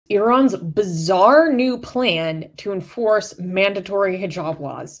Iran's bizarre new plan to enforce mandatory hijab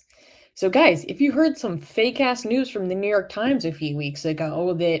laws. So guys, if you heard some fake-ass news from the New York Times a few weeks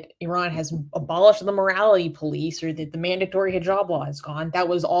ago that Iran has abolished the morality police or that the mandatory hijab law is gone, that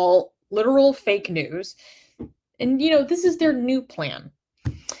was all literal fake news. And, you know, this is their new plan.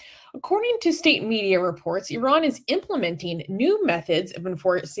 According to state media reports, Iran is implementing new methods of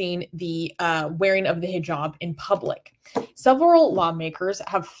enforcing the wearing of the hijab in public. Several lawmakers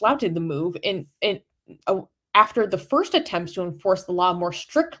have flouted the move after the first attempts to enforce the law more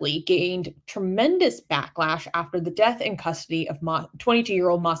strictly gained tremendous backlash after the death in custody of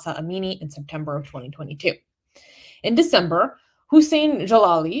 22-year-old Mahsa Amini in September of 2022. In December, Hossein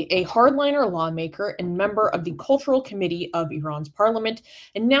Jalali, a hardliner lawmaker and member of the Cultural Committee of Iran's parliament,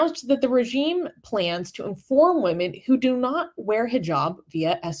 announced that the regime plans to inform women who do not wear hijab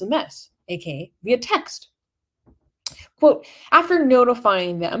via SMS, aka via text. Quote, after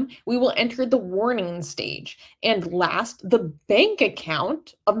notifying them, we will enter the warning stage. And last, the bank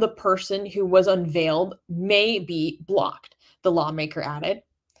account of the person who was unveiled may be blocked, the lawmaker added.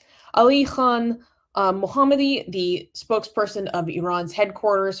 Ali Khan-Mohammadi, the spokesperson of Iran's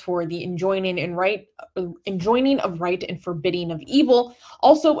headquarters for the enjoining of right and forbidding of evil,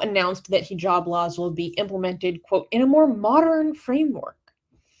 also announced that hijab laws will be implemented, quote, in a more modern framework.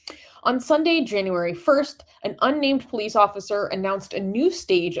 On Sunday, January 1st, an unnamed police officer announced a new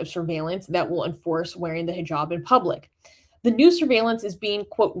stage of surveillance that will enforce wearing the hijab in public. The new surveillance is being,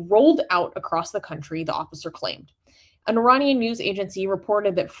 quote, rolled out across the country, the officer claimed. An Iranian news agency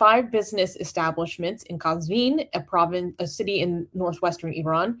reported that 5 business establishments in Qazvin, a city in northwestern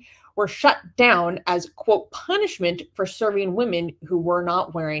Iran, were shut down as, quote, punishment for serving women who were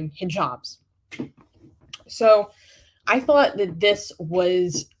not wearing hijabs. So I thought that this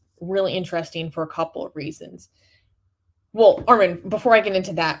was really interesting for a couple of reasons. Well, Armin, before I get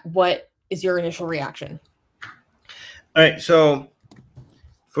into that, what is your initial reaction? All right, so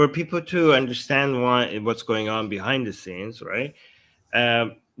for people to understand what's going on behind the scenes, right?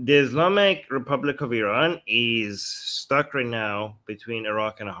 The Islamic Republic of Iran is stuck right now between a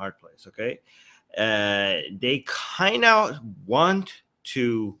rock and a hard place, okay? They kind of want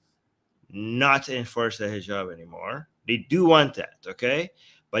to not enforce the hijab anymore. They do want that, okay?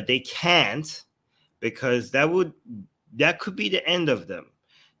 But they can't, because that could be the end of them.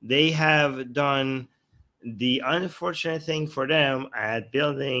 They have done the unfortunate thing for them at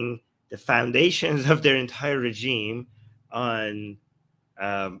building the foundations of their entire regime on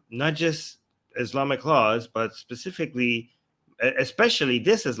not just Islamic laws, but especially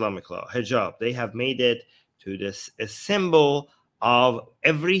this Islamic law, hijab. They have made it to a symbol of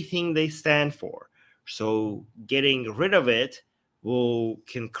everything they stand for. So getting rid of it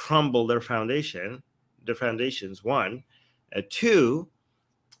can crumble their foundations, one. 2,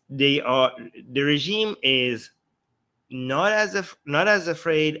 the regime is not as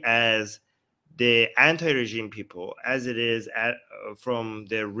afraid as the anti-regime people as it is from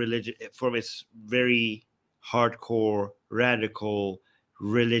its very hardcore, radical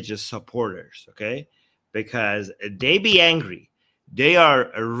religious supporters, okay? Because they be angry. They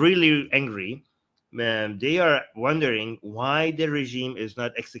are really angry. They are wondering why the regime is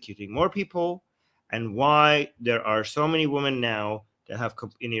not executing more people, and why there are so many women now that have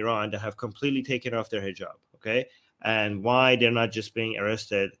in Iran that have completely taken off their hijab, okay? And why they're not just being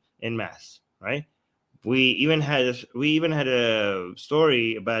arrested en masse, right? We even had a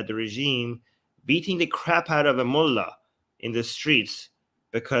story about the regime beating the crap out of a mullah in the streets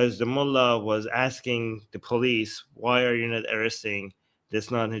because the mullah was asking the police, why are you not arresting this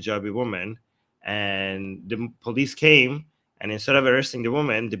non-hijabi woman? And the police came, and instead of arresting the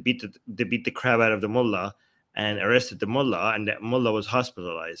woman, they beat the crap out of the mullah and arrested the mullah, and the mullah was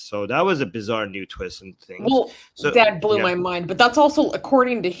hospitalized. So that was a bizarre new twist and things. Well, that blew my mind, but that's also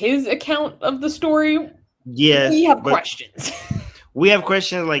according to his account of the story. Yes, we have questions. We have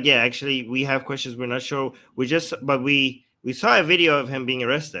questions. Like, yeah, actually, we have questions. We're not sure. We saw a video of him being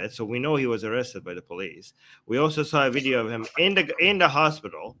arrested, so we know he was arrested by the police. We also saw a video of him in the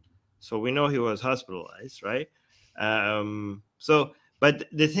hospital, so we know he was hospitalized, right? But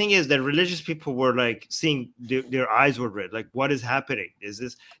the thing is that religious people were like seeing their eyes were red. Like, what is happening? Is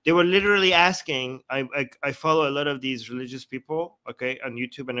this? They were literally asking. I follow a lot of these religious people, okay, on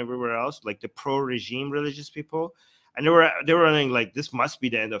YouTube and everywhere else, like the pro-regime religious people, and they were running like, this must be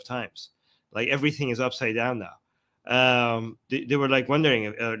the end of times. Like, everything is upside down now. They were like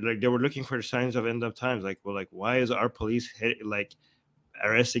wondering, like they were looking for signs of end of times. Like, well, like, why is our police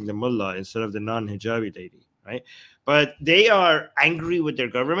arresting the mullah instead of the non-hijabi lady, right? But they are angry with their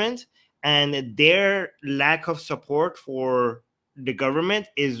government and their lack of support for the government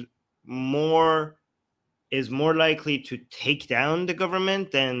is more likely to take down the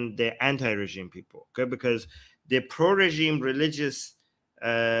government than the anti-regime people, okay? Because the pro-regime religious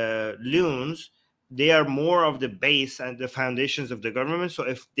loons, they are more of the base and the foundations of the government. So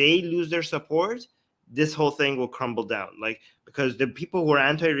if they lose their support, this whole thing will crumble down. Like, because the people who are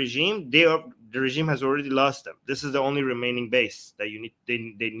anti-regime, the regime has already lost them. This is the only remaining base that they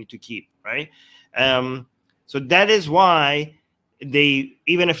need to keep, right? So that is why they,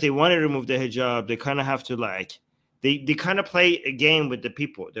 even if they want to remove the hijab, they kind of have to, like, they kind of play a game with the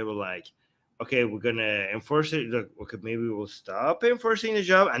people. They were like, okay, we're gonna enforce it. Like, okay, maybe we'll stop enforcing the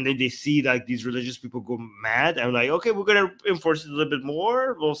hijab, and then they see like these religious people go mad, and like, okay, we're gonna enforce it a little bit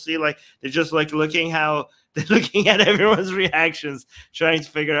more. We'll see. Like, they're just like looking at everyone's reactions, trying to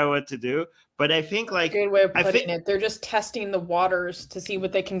figure out what to do. But I think, like, good way of putting it. They're just testing the waters to see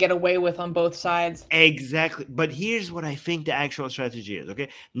what they can get away with on both sides. Exactly. But here's what I think the actual strategy is, okay?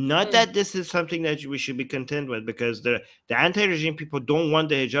 Not that this is something that we should be content with, because the anti-regime people don't want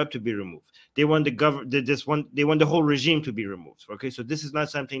the hijab to be removed. They want they want the whole regime to be removed, okay? So this is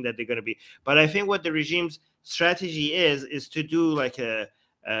not something that they're going to be. But I think what the regime's strategy is to do like a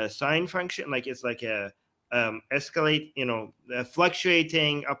sign function, like it's like a escalate, a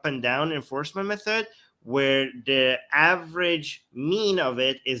fluctuating up and down enforcement method, where the average mean of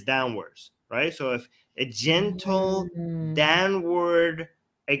it is downwards, right? So if a gentle downward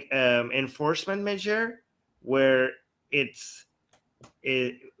enforcement measure where it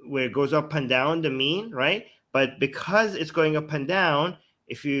goes up and down the mean, right? But because it's going up and down,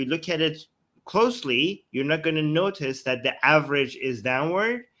 if you look at it closely, you're not going to notice that the average is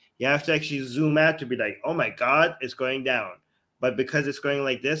downward. You have to actually zoom out to be like, oh my God, it's going down. But because it's going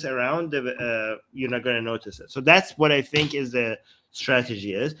like this around, you're not going to notice it. So that's what I think is the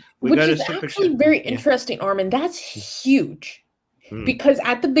strategy is. Which is actually very interesting, Armin. That's huge. Because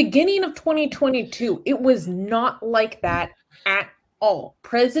at the beginning of 2022, it was not like that at all.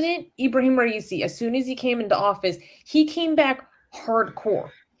 President Ibrahim Raisi, as soon as he came into office, he came back hardcore.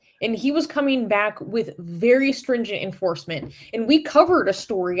 And he was coming back with very stringent enforcement. And we covered a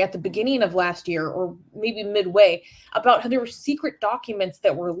story at the beginning of last year, or maybe midway, about how there were secret documents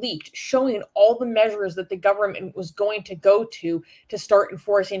that were leaked showing all the measures that the government was going to go to start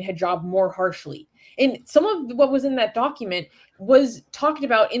enforcing hijab more harshly. And some of what was in that document was talked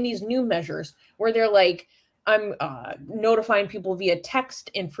about in these new measures, where they're like, I'm notifying people via text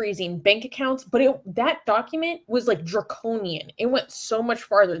and freezing bank accounts. But that document was like draconian. It went so much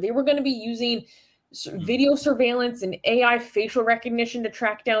farther. They were going to be using video surveillance and AI facial recognition to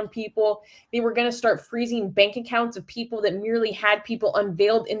track down people. They were going to start freezing bank accounts of people that merely had people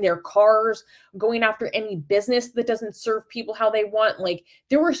unveiled in their cars, going after any business that doesn't serve people how they want. Like,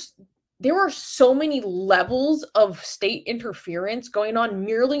 there were so many levels of state interference going on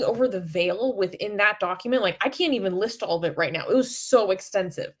merely over the veil within that document. Like, I can't even list all of it right now. It was so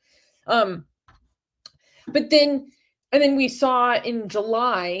extensive. But then we saw in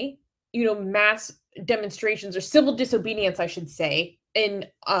July, mass demonstrations, or civil disobedience, I should say, in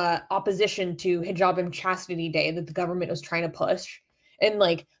opposition to Hijab and Chastity Day that the government was trying to push. And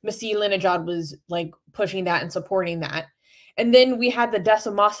like Masih Linajad was like pushing that and supporting that. And then we had the death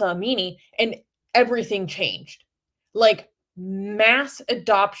of Mahsa Amini, and everything changed. Like, mass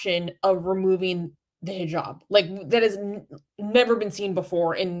adoption of removing the hijab. Like, that has never been seen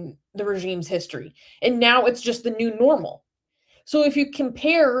before in the regime's history. And now it's just the new normal. So if you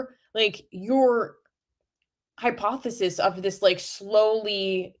compare, like, your hypothesis of this, like,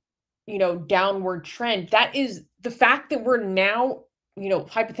 slowly, downward trend, that is the fact that we're now,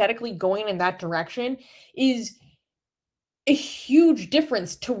 hypothetically going in that direction is a huge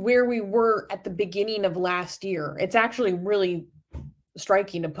difference to where we were at the beginning of last year. It's actually really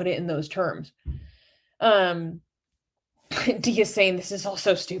striking to put it in those terms. Dia saying this is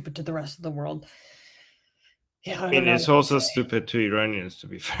also stupid to the rest of the world. Yeah, and it's also stupid to Iranians, to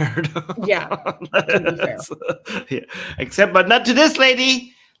be fair. Yeah, to be fair. Yeah. Except, but not to this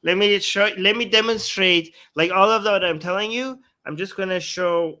lady. Let me demonstrate, like, all of that I'm telling you. I'm just going to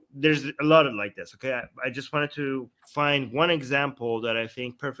show, there's a lot of like this, okay? I just wanted to find one example that I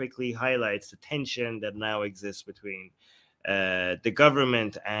think perfectly highlights the tension that now exists between the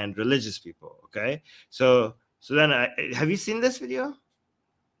government and religious people, okay? So then, have you seen this video?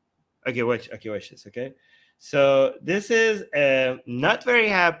 Okay, watch this, okay? So this is a not very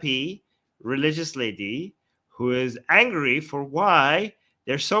happy religious lady who is angry for why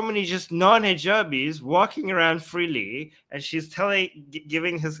there's so many just non-hijabis walking around freely, and she's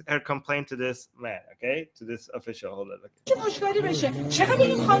giving her complaint to this man, okay? To this official. Hold on. Okay.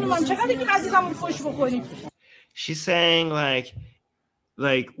 She's saying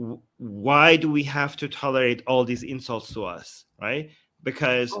why do we have to tolerate all these insults to us, right?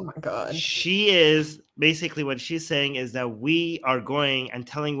 Because oh my God. she is basically, what she's saying is that we are going and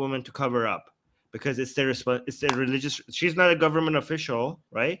telling women to cover up because it's their religious. She's not a government official,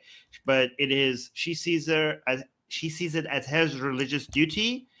 right? But it is. She sees it as her religious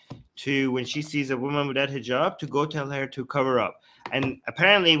duty to, when she sees a woman without hijab, to go tell her to cover up. And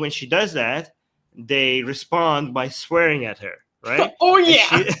apparently, when she does that, they respond by swearing at her, right? Oh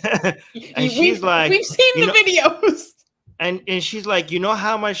yeah. And she's like, we've seen the videos. And she's like, you know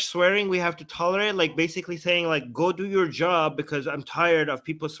how much swearing we have to tolerate? Like basically saying like, go do your job because I'm tired of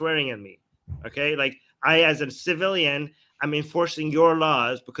people swearing at me. Okay, like I, as a civilian, I'm enforcing your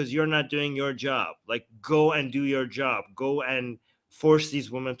laws because you're not doing your job. Like, go and do your job. Go and force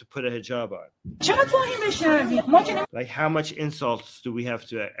these women to put a hijab on. Like, how much insults do we have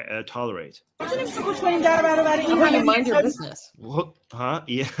to tolerate? How about you mind your business? What? Huh?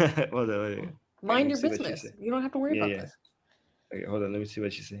 Yeah. Hold on. Mind your business. You don't have to worry about this. Okay, hold on. Let me see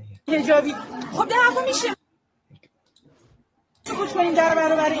what she's saying.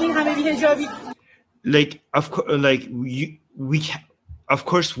 Like, of course, like of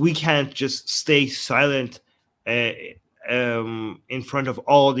course, we can't just stay silent in front of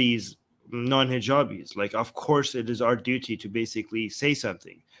all these non-hijabis. Like, of course, it is our duty to basically say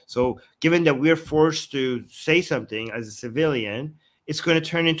something. So, given that we're forced to say something as a civilian, it's going to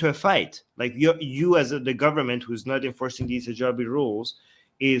turn into a fight. Like you as the government who's not enforcing these hijabi rules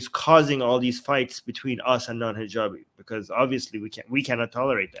is causing all these fights between us and non-hijabi, because obviously we cannot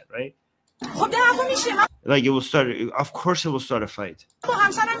tolerate that, right? Like, it will start. Of course, it will start a fight.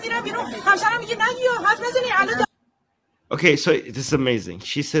 Okay, so this is amazing.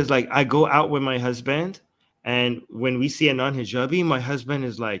 She says, like, I go out with my husband, and when we see a non-hijabi, my husband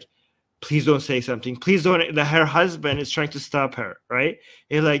is like, please don't say something. Please don't. Her husband is trying to stop her, right?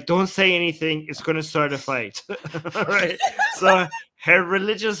 He's like, don't say anything. It's going to start a fight, right? So her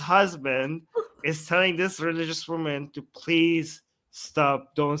religious husband is telling this religious woman to please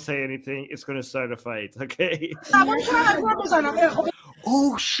stop. Don't say anything. It's going to start a fight, okay?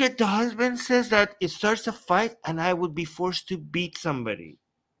 Oh, shit. The husband says that it starts a fight and I would be forced to beat somebody.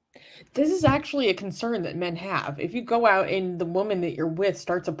 This is actually a concern that men have. If you go out and the woman that you're with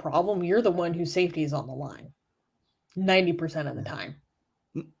starts a problem, you're the one whose safety is on the line 90% of the time.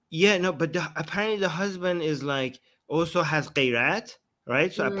 Yeah, no, but apparently the husband is like, also has qairat,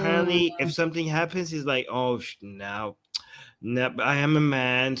 right? So apparently if something happens, he's like, oh, now I am a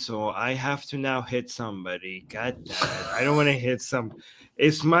man, so I have to now hit somebody. God damn it. I don't want to hit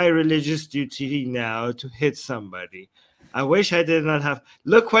it's my religious duty now to hit somebody. I wish I did not have.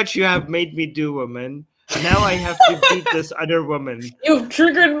 Look what you have made me do, woman. Now I have to beat this other woman. You've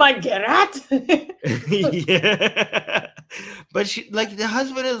triggered my gerat. Yeah. But she, like, the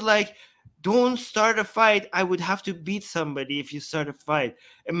husband is like, don't start a fight. I would have to beat somebody if you start a fight.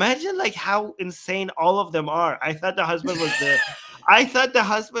 Imagine like how insane all of them are. I thought the husband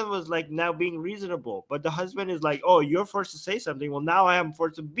was like now being reasonable, but the husband is like, oh, you're forced to say something. Well, now I am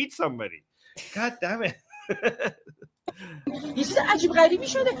forced to beat somebody. God damn it.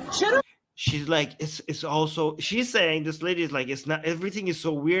 She's like, it's also, she's saying, this lady is like, it's not, everything is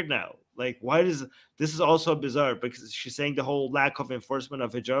so weird now. Like, why does this is also bizarre, because she's saying the whole lack of enforcement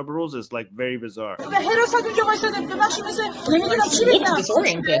of hijab rules is like very bizarre.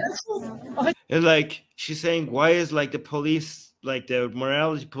 And like, she's saying, why is like the police, like the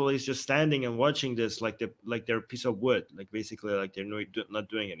morality police, just standing and watching this like they're a piece of wood, like basically like they're not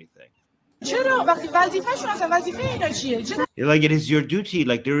doing anything. Like, it is your duty,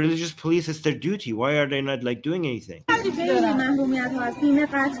 like the religious police, it's their duty. Why are they not like doing anything?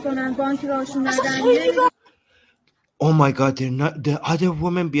 Oh my God, they're not. The other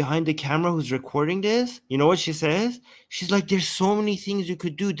woman behind the camera who's recording this, you know what she says? She's like, there's so many things you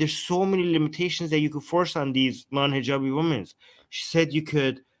could do. There's so many limitations that you could force on these non-hijabi women. She said you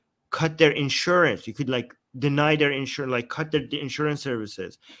could cut their insurance. You could like deny their insurance, like cut their insurance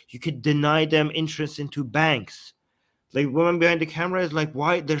services. You could deny them interest into banks. Like, woman behind the camera is like,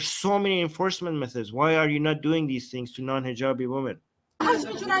 why? There's so many enforcement methods. Why are you not doing these things to non-hijabi women?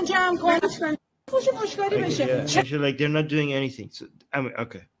 She's like, they're not doing anything. So, I mean,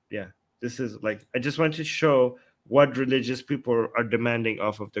 okay, yeah. This is like, I just want to show what religious people are demanding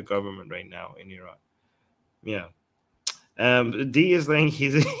off of the government right now in Iran. Yeah. D is like, he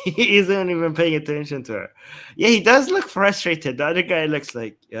isn't even paying attention to her. Yeah, he does look frustrated. The other guy looks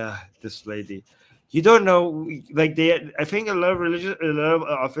like, yeah, this lady. You don't know, like I think a lot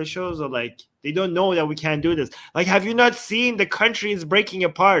of officials are like, they don't know that we can't do this. Like, have you not seen the country is breaking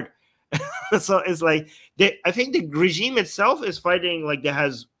apart? So it's like I think the regime itself is fighting, like there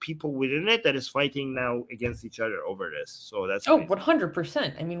has people within it that is fighting now against each other over this. So that's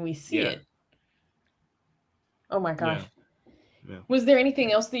 100%. I mean, we see it. Oh my gosh. Yeah. Was there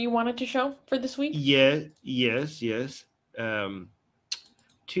anything else that you wanted to show for this week? Yes.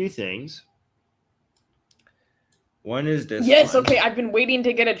 Two things. One is this. Yes, okay. I've been waiting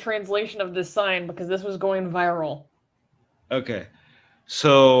to get a translation of this sign because this was going viral. Okay.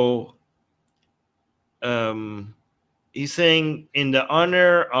 So he's saying, in the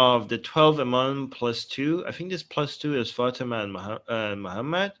honor of the 12 Imam plus 2, I think this plus 2 is Fatima and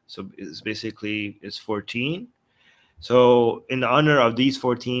Muhammad. So it's basically 14. So in the honor of these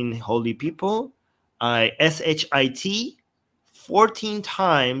 14 holy people, I SHIT 14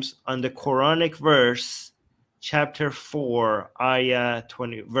 times on the Quranic verse, chapter 4, ayah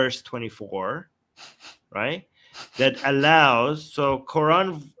 20, verse 24, right? That allows, so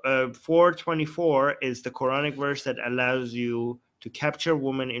Quran 4:24 is the Quranic verse that allows you to capture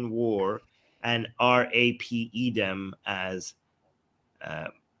women in war and RAPE them as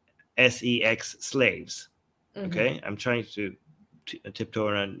SEX slaves. Okay, I'm trying to tiptoe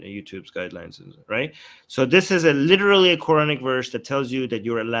around YouTube's guidelines, right? So this is literally a Quranic verse that tells you that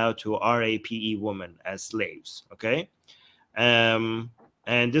you're allowed to RAPE women as slaves. Okay,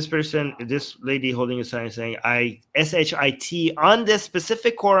 and this lady holding a sign saying, I SHIT on this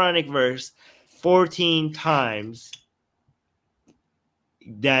specific Quranic verse 14 times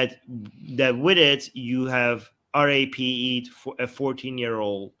that with it you have RAPE'd for a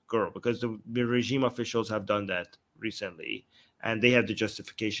 14-year-old girl, because the regime officials have done that recently and they have the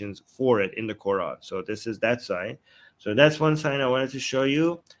justifications for it in the Quran. So this is that sign. So that's one sign I wanted to show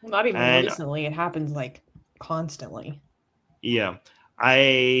you. Well, not even recently, it happens like constantly. Yeah.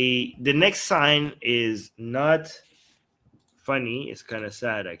 The next sign is not funny. It's kind of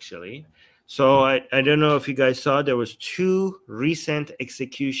sad, actually. So I don't know if you guys saw, there was two recent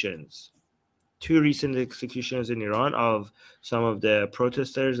executions in Iran of some of the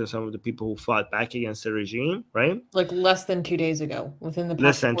protesters and some of the people who fought back against the regime, right? Like less than 2 days ago, within the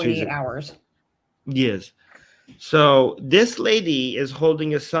past 48 hours. Yes. So this lady is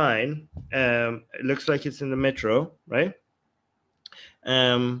holding a sign. It looks like it's in the metro, right?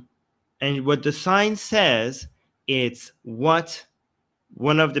 And what the sign says, it's what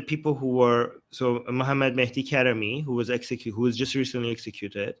one of the people who were, so Mohammad Mehdi Karami, who was just recently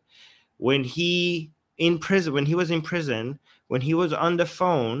executed, when he was in prison, when he was on the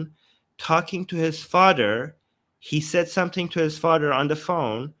phone talking to his father, he said something to his father on the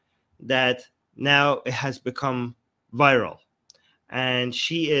phone that now it has become viral. And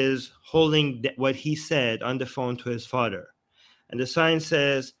she is holding what he said on the phone to his father. And the sign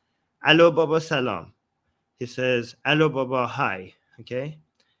says, Allo Baba Salam. He says, Allo Baba, hi. Okay?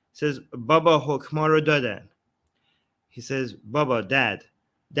 He says, Baba hukma ro dadan. He says, Baba, Dad,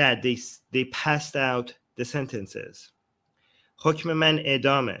 they passed out the sentences. Hukm man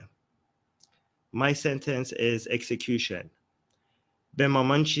edame. My sentence is execution. Be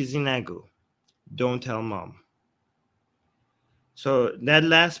maman chizi nagu. Don't tell mom. So that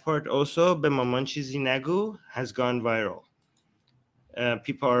last part also, be maman chizi nagu, has gone viral.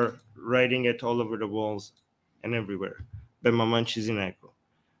 People are writing it all over the walls and everywhere. Be maman chizi nagu.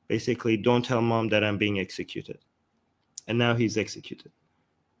 Basically, don't tell mom that I'm being executed. And now he's executed.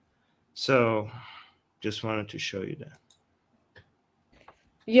 So just wanted to show you that.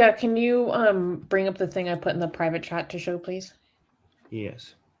 Yeah, can you bring up the thing I put in the private chat to show, please?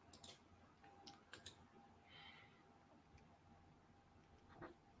 Yes.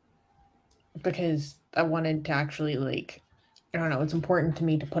 Because I wanted to actually, like, I don't know, it's important to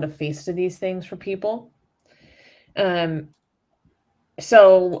me to put a face to these things for people.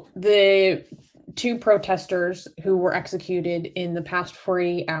 So the two protesters who were executed in the past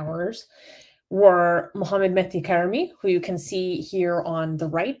 48 hours were Mohammad Mehdi Karami, who you can see here on the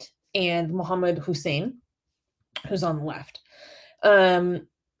right, and Mohammad Hussein, who's on the left.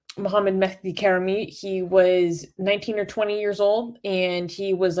 Mohammad Mehdi Karami, he was 19 or 20 years old, and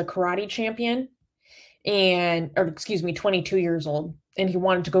he was a karate champion, 22 years old, and he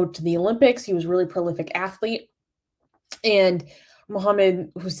wanted to go to the Olympics. He was a really prolific athlete. And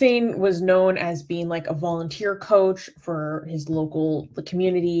Mohammad Hussein was known as being like a volunteer coach for his local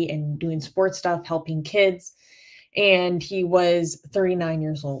community and doing sports stuff, helping kids. And he was 39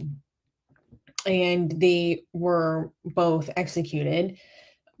 years old. And they were both executed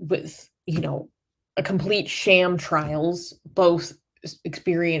with, a complete sham trials. Both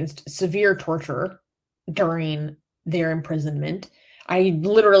experienced severe torture during their imprisonment. I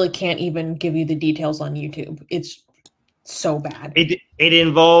literally can't even give you the details on YouTube. It's so bad. It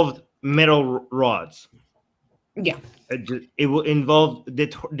involved metal rods. Yeah. It will involve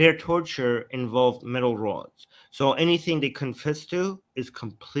their torture involved metal rods. So anything they confess to is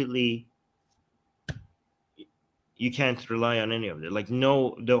completely, you can't rely on any of it. Like,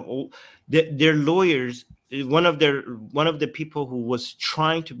 no, their lawyers, one of the people who was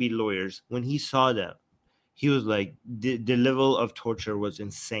trying to be lawyers, when he saw them, he was like, the level of torture was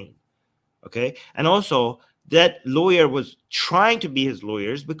insane. Okay. And also that lawyer was trying to be his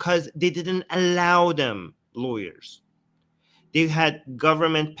lawyers because they didn't allow them lawyers. They had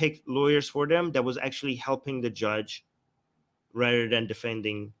government picked lawyers for them that was actually helping the judge rather than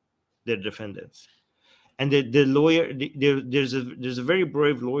defending their defendants. And the lawyer, there's a very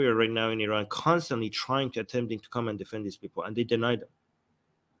brave lawyer right now in Iran constantly attempting to come and defend these people, and they deny them.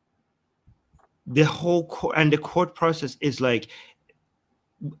 The whole court process is like,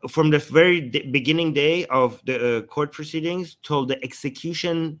 from the very beginning day of the court proceedings till the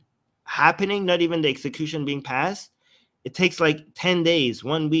execution happening, not even the execution being passed, it takes like 10 days,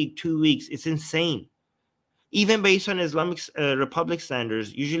 1 week, 2 weeks. It's insane. Even based on Islamic Republic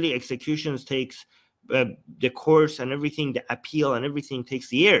standards, usually executions takes the course and everything, the appeal and everything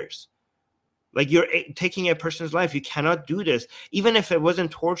takes years. Like, you're taking a person's life. You cannot do this. Even if it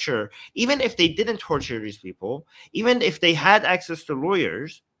wasn't torture, even if they didn't torture these people, even if they had access to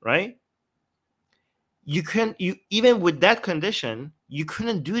lawyers, right? You even with that condition, you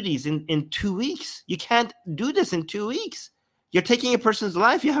couldn't do these in 2 weeks. You can't do this in 2 weeks. You're taking a person's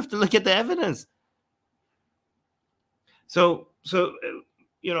life. You have to look at the evidence. So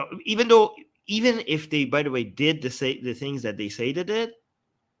even if they, by the way, did the things that they say they did,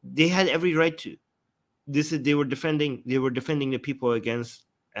 they had every right to. They were defending the people against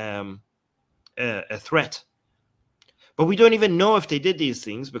a threat. But we don't even know if they did these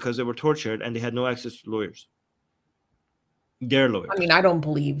things because they were tortured and they had no access to lawyers. Their lawyers. I mean, I don't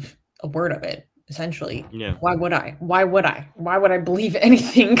believe a word of it, essentially. Yeah. Why would I? Why would I believe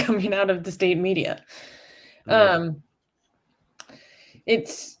anything coming out of the state media? Yeah.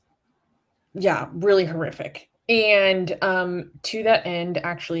 It's, yeah, really horrific. And to that end,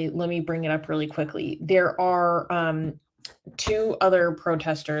 actually, let me bring it up really quickly. There are 2 other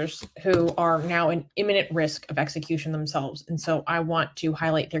protesters who are now in imminent risk of execution themselves. And so I want to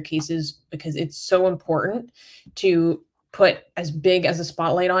highlight their cases because it's so important to put as big as a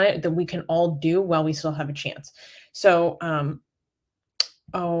spotlight on it that we can all do while we still have a chance. So,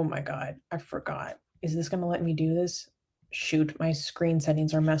 oh my God, I forgot. Is this going to let me do this? Shoot, my screen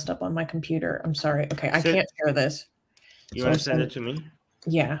settings are messed up on my computer. I'm sorry. Okay, I can't share this. You want to send it to me?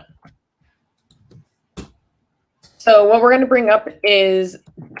 Yeah. So what we're going to bring up is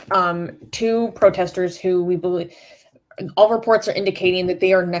 2 protesters who we believe, all reports are indicating that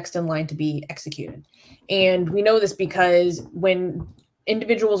they are next in line to be executed. And we know this because when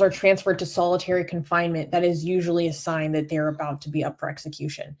individuals are transferred to solitary confinement, that is usually a sign that they're about to be up for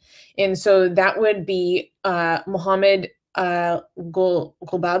execution. And so that would be Mohammed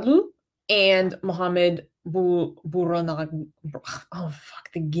Golbadlu and Mohammed Buranag. Oh,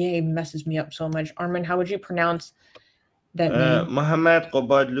 fuck, the game messes me up so much. Armin, how would you pronounce that name? Mohammed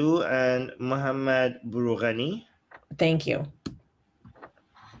Golbadlu and Mohammed Burughani. Thank you.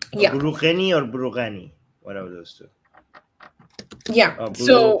 Yeah. Burughani or Burughani, one of those 2. Yeah.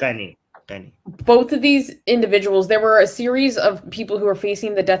 So both of these individuals, there were a series of people who were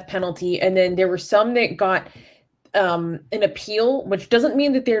facing the death penalty, and then there were some that got an appeal, which doesn't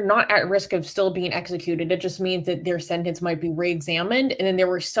mean that they're not at risk of still being executed. It just means that their sentence might be re-examined. And then there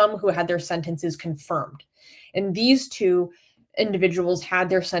were some who had their sentences confirmed. And these 2 individuals had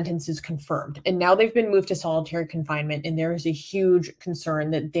their sentences confirmed. And now they've been moved to solitary confinement. And there is a huge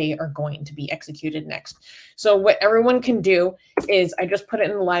concern that they are going to be executed next. So what everyone can do is, I just put it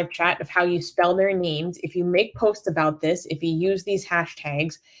in the live chat of how you spell their names. If you make posts about this, if you use these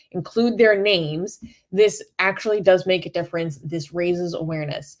hashtags, include their names, this actually does make a difference. This raises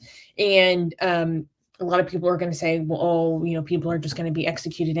awareness. And a lot of people are going to say, well, oh, people are just going to be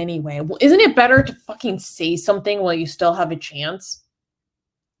executed anyway. Well, isn't it better to fucking say something while you still have a chance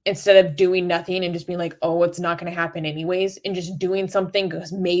instead of doing nothing and just being like, oh, it's not going to happen anyways, and just doing something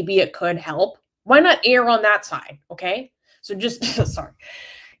because maybe it could help? Why not err on that side? Okay. So just, sorry,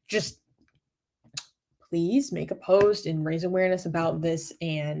 just please make a post and raise awareness about this.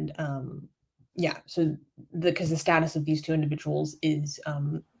 And yeah, so because the status of these 2 individuals is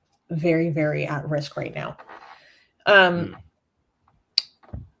very, very at risk right now.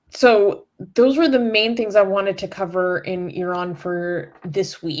 So those were the main things I wanted to cover in Iran for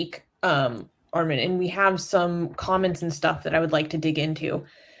this week, Armin, and we have some comments and stuff that I would like to dig into.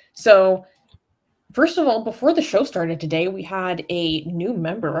 So first of all, before the show started today, we had a new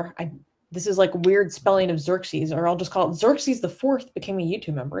member. This is like weird spelling of Xerxes, or I'll just call it Xerxes the Fourth became a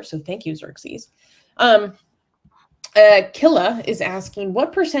YouTube member. So thank you, Xerxes. Killa is asking,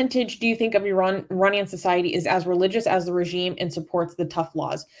 what percentage do you think of Iranian society is as religious as the regime and supports the tough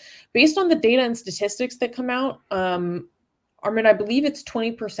laws? Based on the data and statistics that come out, Armin, I believe it's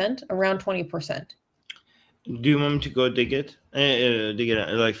 20%, around 20%. Do you want me to go dig it,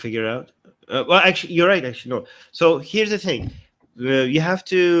 like figure it out? Well, actually, you're right. Actually, no. So here's the thing: you have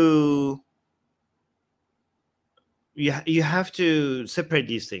to separate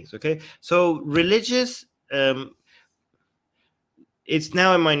these things. Okay. So religious, it's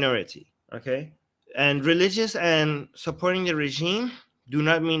now a minority. Okay, and religious and supporting the regime do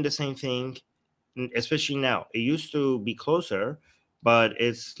not mean the same thing, especially now. It used to be closer, but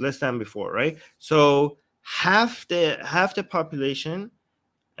it's less than before, right? So half the population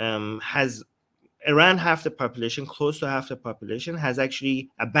has around half the population, close to half the population, has actually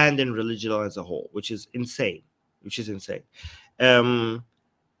abandoned religion as a whole, which is insane.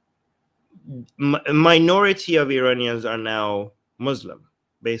 Minority of Iranians are now Muslim,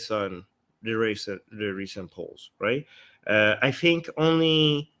 based on the recent polls, right? I think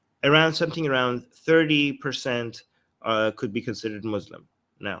only around 30% could be considered Muslim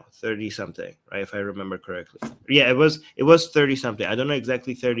now, 30 something, right? If I remember correctly. Yeah, it was 30 something. I don't know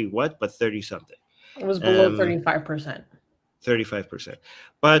exactly 30 what, but 30 something. It was below 35%. 35%.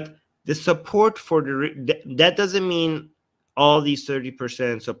 But the support for that doesn't mean all these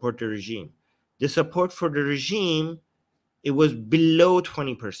 30% support the regime. The support for the regime, it was below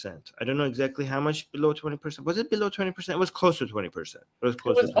 20%. I don't know exactly how much below 20%. Was it below 20%? It was close to 20%.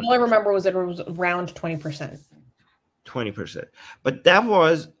 All I remember was that it was around 20%. 20%. But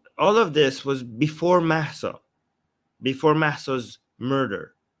all of this was before Mahsa's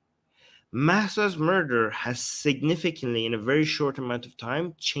murder. Mahsa's murder has significantly, in a very short amount of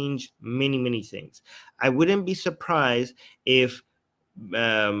time, changed many, many things. I wouldn't be surprised if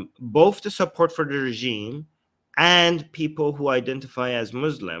both the support for the regime and people who identify as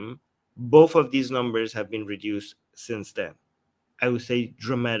Muslim, both of these numbers have been reduced since then. I would say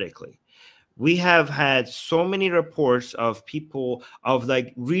dramatically. We have had so many reports of people, of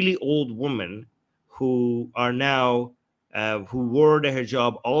like really old women who are now, who wore the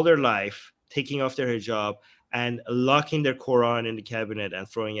hijab all their life, taking off their hijab and locking their Quran in the cabinet and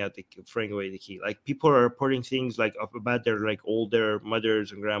throwing away the key. Like, people are reporting things like about their like older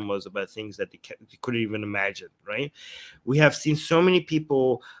mothers and grandmas, about things that they couldn't even imagine, right? We have seen so many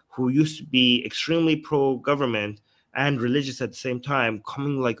people who used to be extremely pro-government and religious at the same time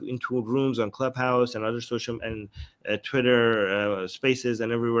coming like into rooms on Clubhouse and other social and Twitter spaces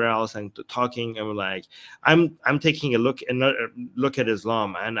and everywhere else and talking, and we're like, I'm taking a look at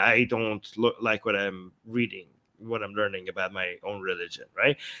Islam, and I don't look like what I'm reading, what I'm learning about my own religion,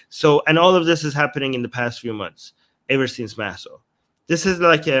 right? So, and all of this is happening in the past few months, ever since Mahsa. This is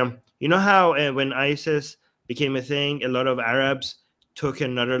like, you know how when ISIS became a thing, a lot of Arabs took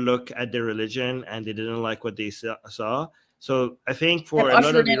another look at their religion and they didn't like what they saw. So I think for a lot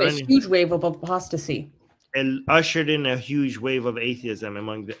of Iranians, a huge wave of apostasy. It ushered in a huge wave of atheism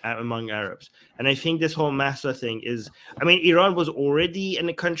among Arabs. And I think this whole Mahsa thing is, I mean, Iran was already in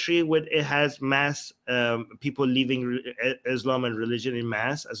a country where it has mass people leaving Islam and religion in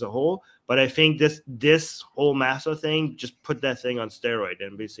mass as a whole. But I think this whole Mahsa thing just put that thing on steroid,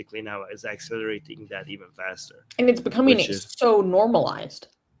 and basically now is accelerating that even faster. And it's becoming so normalized.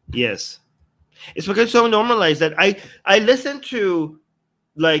 Yes. It's become so normalized that I listen to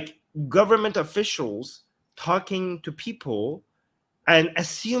like government officials talking to people and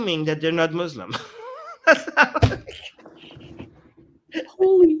assuming that they're not Muslim.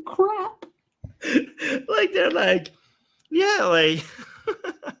 Holy crap. Like, they're like, yeah, like,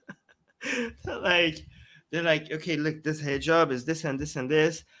 they're like, okay, look, this hijab is this and this and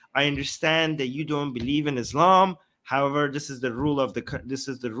this. I understand that you don't believe in Islam. However, this is the rule of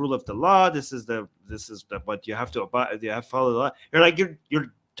the law. This is what you have to abide. You have to follow the law. You're like,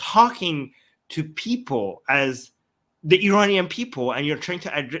 you're talking to people as the Iranian people, and you're trying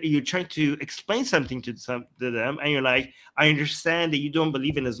to explain something to them, and you're like, I understand that you don't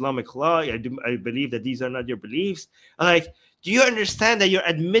believe in Islamic law. I believe that these are not your beliefs. Like, do you understand that you're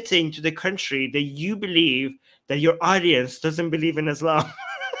admitting to the country that you believe that your audience doesn't believe in Islam?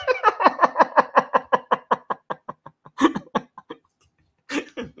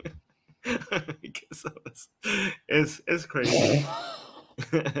 It's crazy.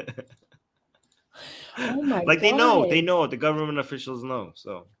 Oh my like, God. they know the government officials know,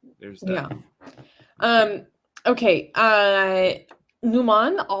 so there's that. Yeah. Okay.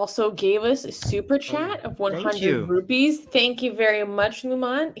 Numan also gave us a super chat of 100 rupees. Thank you very much,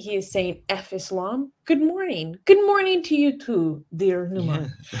 Numan. He is saying F Islam. Good morning. Good morning to you too, dear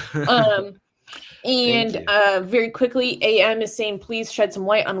Numan. Yeah. And very quickly, AM is saying, please shed some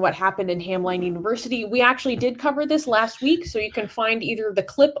light on what happened in Hamline University. We actually did cover this last week, so you can find either the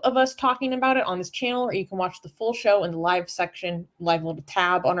clip of us talking about it on this channel, or you can watch the full show in the live section, live little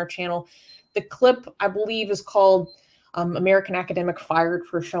tab on our channel. The clip, I believe, is called American Academic Fired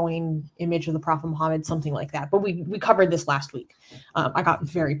for Showing Image of the Prophet Muhammad, something like that. But we covered this last week. I got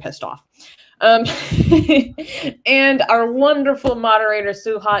very pissed off. And our wonderful moderator,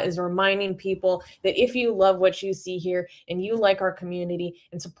 Suha, is reminding people that if you love what you see here and you like our community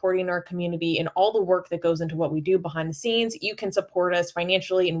and supporting our community and all the work that goes into what we do behind the scenes, you can support us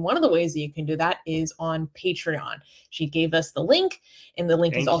financially. And one of the ways that you can do that is on Patreon. She gave us the link, and the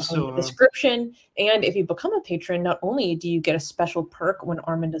link is also in the description. And if you become a patron, not only do you get a special perk when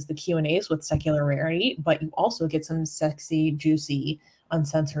Armin does the Q&As with Secular Rarity, but you also get some sexy, juicy,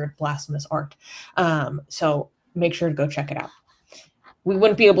 uncensored, blasphemous art. So make sure to go check it out. We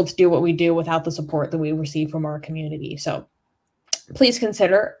wouldn't be able to do what we do without the support that we receive from our community. So please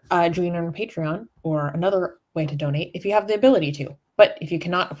consider joining our Patreon, or another way to donate if you have the ability to. But if you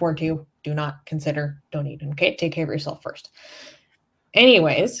cannot afford to, do not consider donating, okay? Take care of yourself first.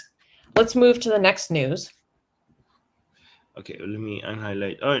 Anyways, let's move to the next news. Okay, let me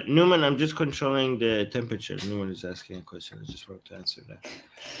unhighlight. Oh, Newman, I'm just controlling the temperature. Newman is asking a question. I just want to answer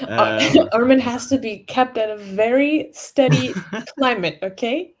that. Armin has to be kept at a very steady climate,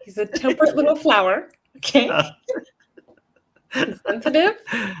 okay? He's a temperate little flower, okay? He's sensitive.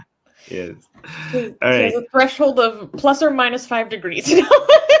 Yes. He has a threshold of plus or minus 5 degrees.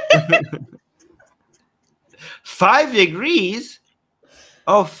 5 degrees?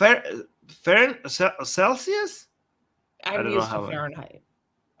 Oh, Celsius? I'm used to Fahrenheit.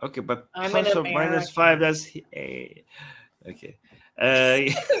 Okay, but plus or minus 5, that's okay.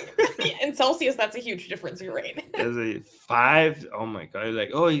 In Celsius, that's a huge difference. You're right. There's a 5. Oh my god!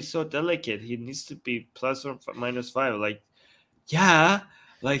 Like, oh, he's so delicate. He needs to be plus or minus 5. Like, yeah,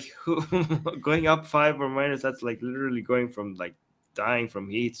 like going up 5 or minus. That's like literally going from like dying from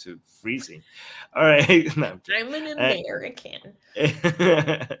heat to freezing. All right, no, I'm an American.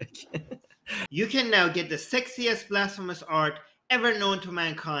 You can now get the sexiest blasphemous art ever known to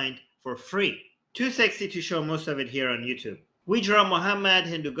mankind for free. Too sexy to show most of it here on YouTube. We draw Muhammad,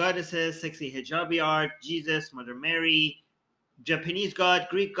 Hindu goddesses, sexy hijabi art, Jesus, Mother Mary, Japanese god,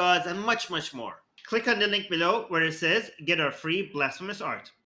 Greek gods, and much, much more. Click on the link below where it says get our free blasphemous art.